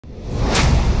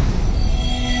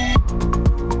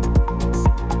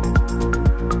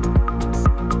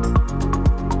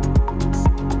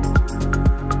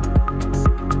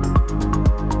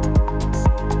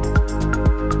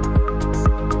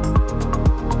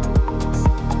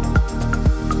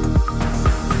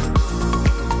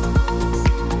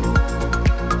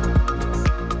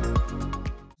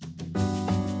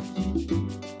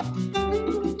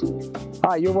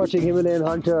Hi, you're watching Himalayan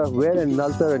Hunter. We're in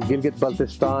Naltar in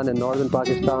Gilgit-Baltistan in northern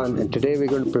Pakistan, and today we're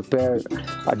going to prepare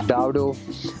a Dowdo,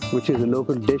 which is a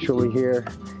local dish over here,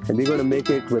 and we're going to make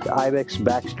it with Ibex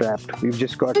backstrap. We've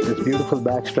just got this beautiful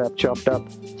backstrap chopped up,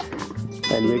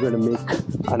 and we're going to make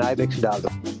an Ibex Dowdo.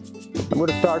 I'm going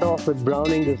to start off with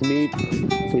browning this meat.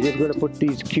 We're just going to put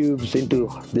these cubes into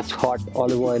this hot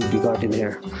olive oil we got in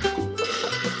here.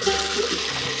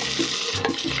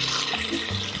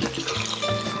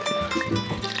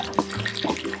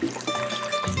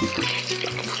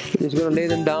 Just going to lay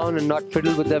them down and not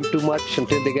fiddle with them too much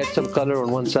until they get some color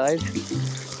on one side.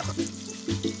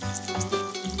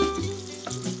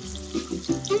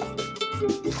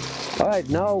 Alright,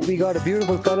 now we got a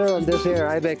beautiful color on this here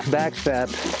Ibex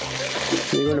backstrap.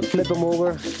 We're going to flip them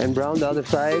over and brown the other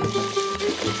side.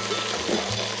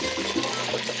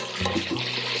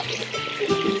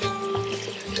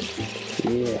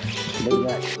 Yeah, look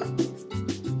at that.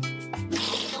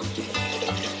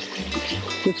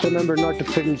 Just remember not to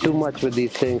fiddle too much with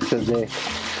these things because they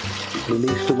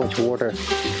release too much water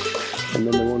and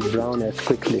then they won't brown as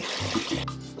quickly.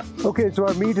 Okay, so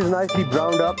our meat is nicely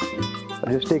browned up. I've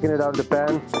just taken it out of the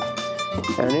pan,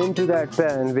 and into that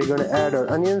pan we're going to add our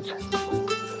onions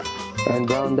and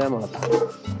brown them up.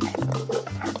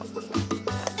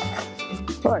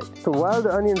 Alright, so while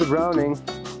the onions are browning,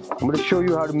 I'm going to show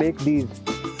you how to make these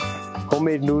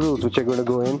homemade noodles which are going to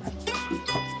go in.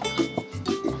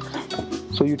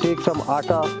 So you take some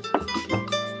atta,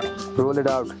 roll it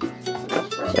out,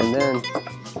 and then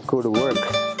go to work.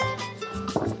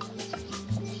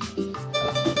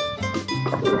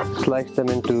 Slice them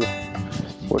into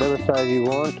whatever size you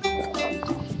want.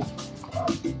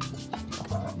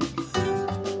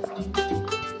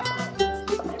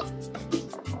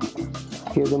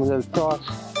 Give them a little toss.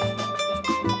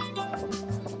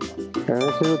 And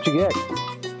this is what you get.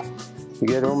 You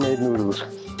get homemade noodles.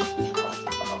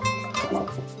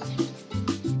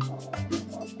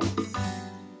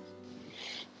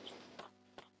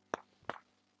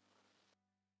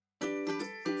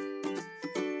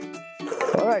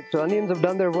 Alright, so onions have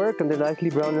done their work and they're nicely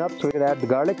browned up, so we're going to add the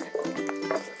garlic.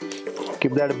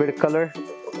 Give that a bit of color.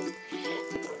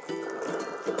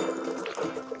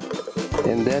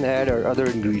 And then add our other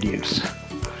ingredients.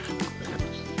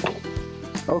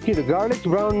 Okay, the garlic's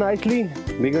browned nicely.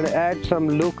 We're going to add some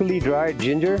locally dried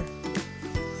ginger.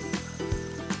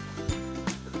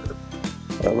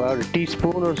 About a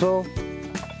teaspoon or so.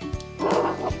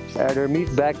 Add our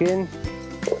meat back in.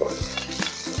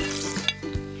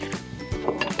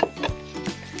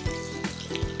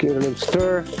 Give it a little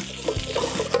stir.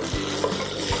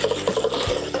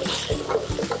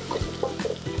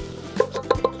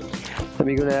 And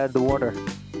we're going to add the water.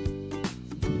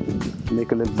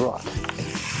 Make a little broth.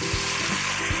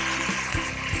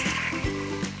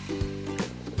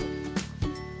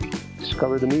 Just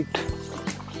cover the meat.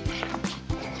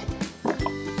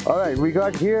 Alright, we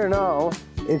got here now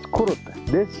is kurut.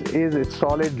 This is a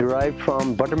solid derived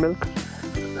from buttermilk.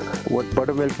 What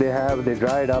buttermilk they have, they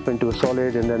dry it up into a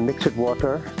solid and then mix with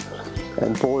water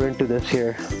and pour into this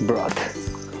here broth.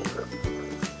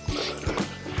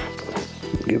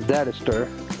 Give that a stir.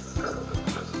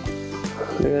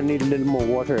 We're gonna need a little more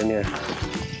water in here.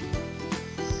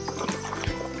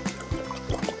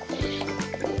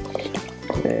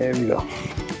 There we go.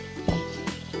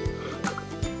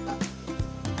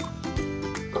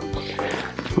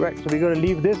 Right, so we're gonna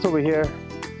leave this over here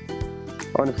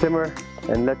on a simmer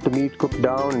and let the meat cook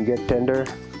down and get tender,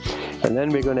 and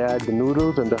then we're going to add the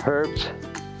noodles and the herbs,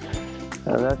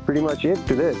 and that's pretty much it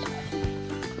to this.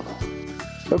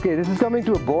 Okay, this is coming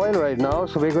to a boil right now,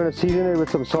 so we're going to season it with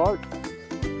some salt,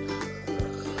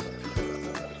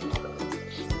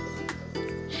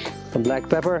 some black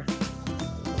pepper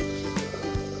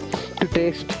to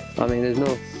taste. I mean, there's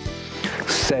no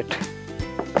set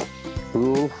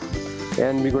rule,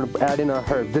 and we're going to add in our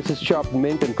herbs. This is chopped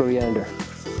mint and coriander.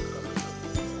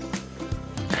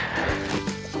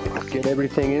 Get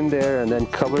everything in there and then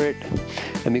cover it,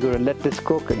 and we're going to let this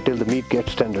cook until the meat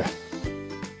gets tender.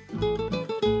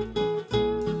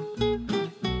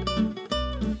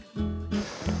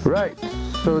 Right,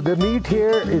 so the meat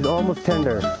here is almost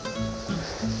tender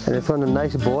and it's on a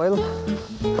nice boil.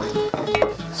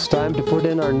 It's time to put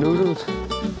in our noodles.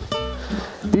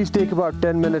 These take about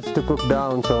 10 minutes to cook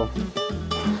down, so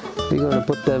we're going to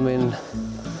put them in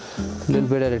a little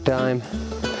bit at a time.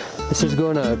 This is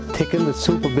going to thicken the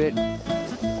soup a bit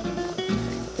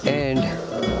and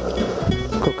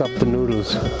cook up the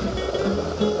noodles.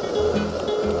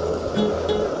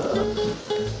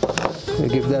 We'll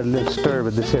give that a little stir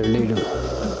with this here ladle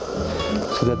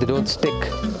so that they don't stick.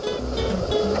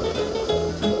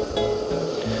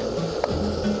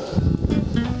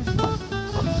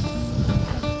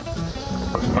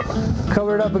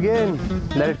 Cover it up again,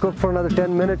 let it cook for another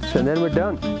 10 minutes, and then we're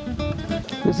done.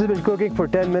 This has been cooking for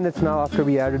 10 minutes now after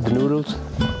we added the noodles.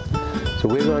 So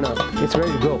it's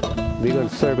ready to go. We're gonna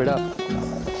serve it up.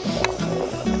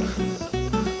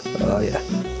 Oh yeah.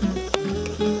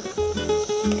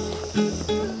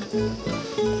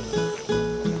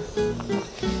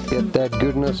 Get that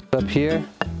goodness up here.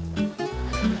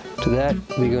 To that,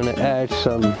 we're gonna add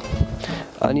some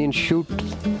onion shoot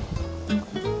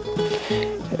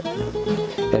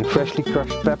and freshly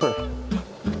crushed pepper.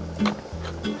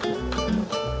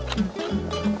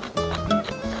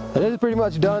 And this is pretty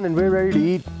much done and we're ready to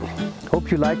eat.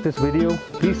 Hope you liked this video.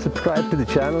 Please subscribe to the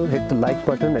channel, hit the like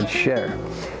button and share.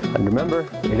 And remember,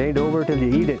 it ain't over till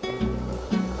you eat it.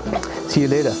 See you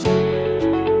later.